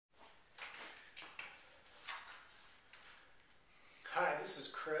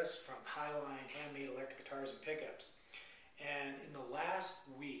Chris from Highline Handmade Electric Guitars and Pickups. And in the last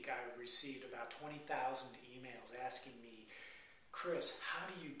week, I've received about 20,000 emails asking me, Chris, how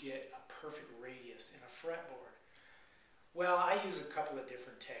do you get a perfect radius in a fretboard? Well, I use a couple of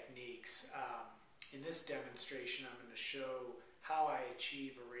different techniques. In this demonstration, I'm going to show how I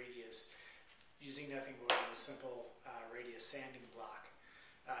achieve a radius using nothing more than a simple radius sanding block.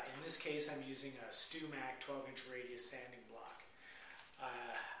 In this case, I'm using a StewMac 12-inch radius sanding block.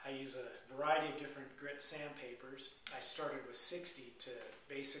 I use a variety of different grit sandpapers. I started with 60 to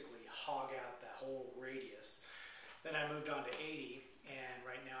basically hog out the whole radius. Then I moved on to 80, and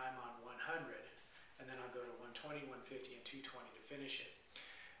right now I'm on 100. And then I'll go to 120, 150, and 220 to finish it.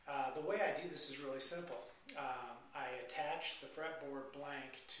 The way I do this is really simple. I attach the fretboard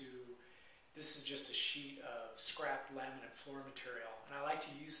blank to, this is just a sheet of scrapped laminate floor material. And I like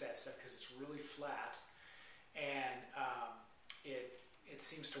to use that stuff because it's really flat, and it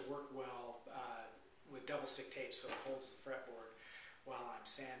seems to work well with double stick tape, so it holds the fretboard while I'm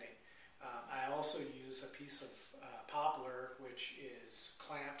sanding. I also use a piece of poplar which is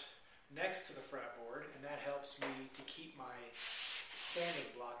clamped next to the fretboard, and that helps me to keep my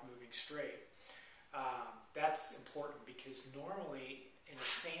sanding block moving straight. That's important because normally in a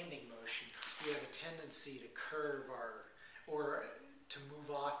sanding motion we have a tendency to curve or to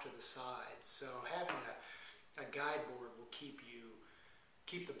move off to the sides. So having a guide board will keep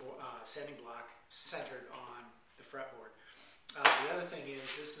the sanding block centered on the fretboard. The other thing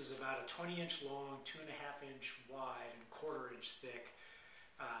is, this is about a 20-inch long, 2.5-inch wide, and 1/4-inch thick.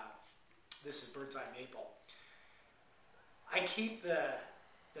 This is bird's eye maple. I keep the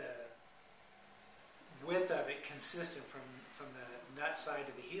width of it consistent from the nut side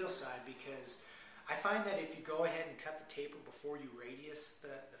to the heel side because I find that if you go ahead and cut the taper before you radius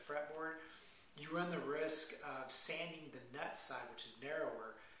the fretboard, you run the risk of sanding the nut side, which is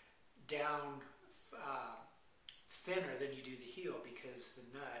narrower, down thinner than you do the heel because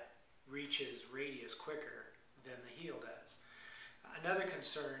the nut reaches radius quicker than the heel does. Another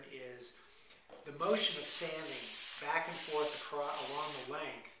concern is the motion of sanding back and forth along the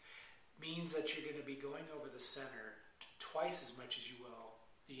length means that you're going to be going over the center twice as much as you will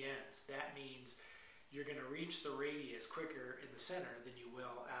the ends. That means you're going to reach the radius quicker in the center than you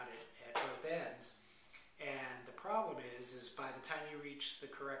will out at both ends. And the problem is by the time you reach the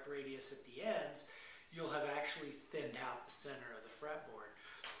correct radius at the ends, you'll have actually thinned out the center of the fretboard.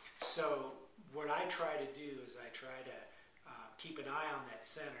 So what I try to do is I try to keep an eye on that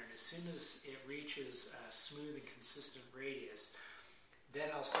center, and as soon as it reaches a smooth and consistent radius, then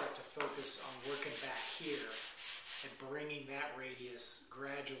I'll start to focus on working back here and bringing that radius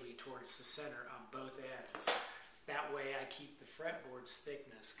gradually towards the center on both ends. That way I keep the fretboard's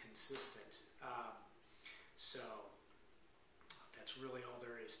thickness consistent. So that's really all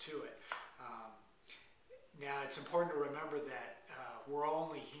there is to it. Now it's important to remember that we're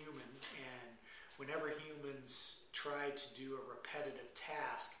only human, and whenever humans try to do a repetitive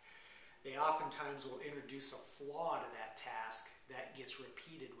task, they oftentimes will introduce a flaw to that task that gets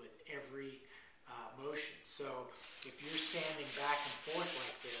repeated with every motion. So if you're sanding back and forth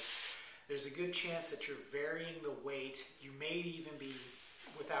like this, there's a good chance that you're varying the weight. You may even be,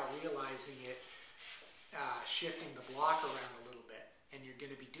 without realizing it, shifting the block around a little bit. And you're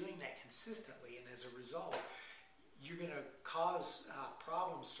going to be doing that consistently, and as a result, you're going to cause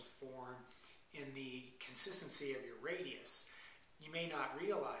problems to form in the consistency of your radius. You may not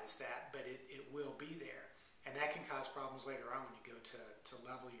realize that, but it will be there. And that can cause problems later on when you go to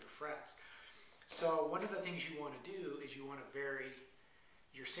level your frets. So one of the things you want to do is you want to vary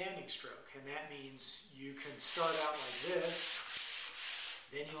your sanding stroke. And that means you can start out like this,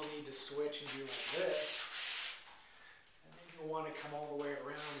 then you'll need to switch and do like this. And then you'll want to come all the way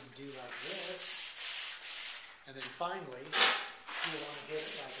around and do like this. And then finally, you'll want to get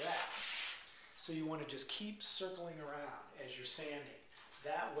it like that. So you want to just keep circling around as you're sanding.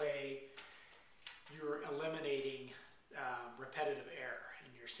 That way you're eliminating repetitive error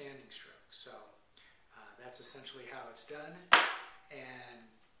in your sanding stroke. So that's essentially how it's done. And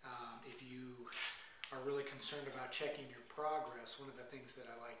if you are really concerned about checking your progress, one of the things that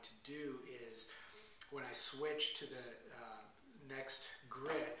I like to do is when I switch to the next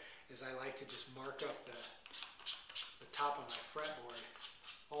grit is I like to just mark up the top of my fretboard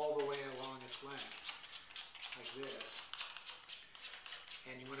all the way along its length, like this.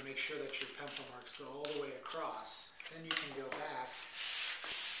 And you want to make sure that your pencil marks go all the way across. Then you can go back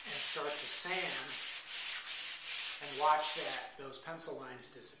and start to sand and watch those pencil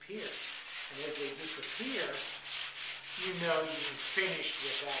lines disappear. And as they disappear, you know you've finished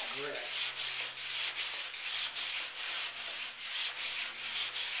with that grit.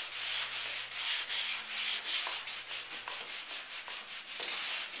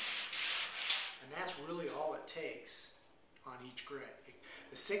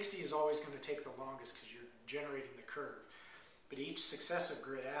 The 60 is always going to take the longest because you're generating the curve. But each successive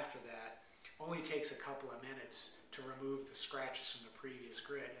grid after that only takes a couple of minutes to remove the scratches from the previous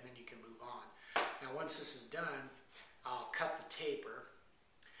grid, and then you can move on. Now once this is done, I'll cut the taper,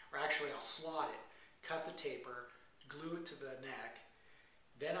 or actually I'll slot it, cut the taper, glue it to the neck,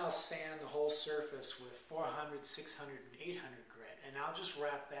 then I'll sand the whole surface with 400, 600, and 800 grit, and I'll just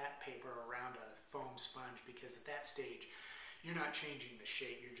wrap that paper around a foam sponge because at that stage you're not changing the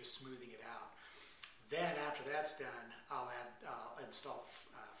shape, you're just smoothing it out. Then after that's done, I'll install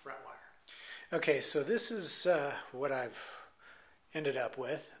fret wire. Okay, so this is what I've ended up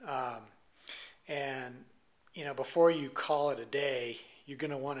with. And you know, before you call it a day, you're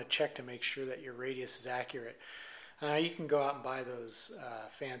going to want to check to make sure that your radius is accurate. You can go out and buy those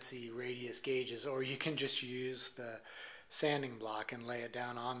fancy radius gauges, or you can just use the sanding block and lay it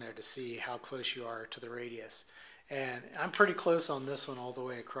down on there to see how close you are to the radius. And I'm pretty close on this one all the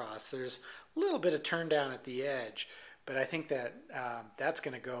way across. There's a little bit of turn down at the edge, but I think that that's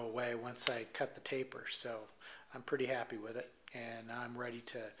going to go away once I cut the taper. So I'm pretty happy with it, and I'm ready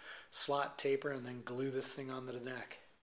to slot, taper, and then glue this thing onto the neck.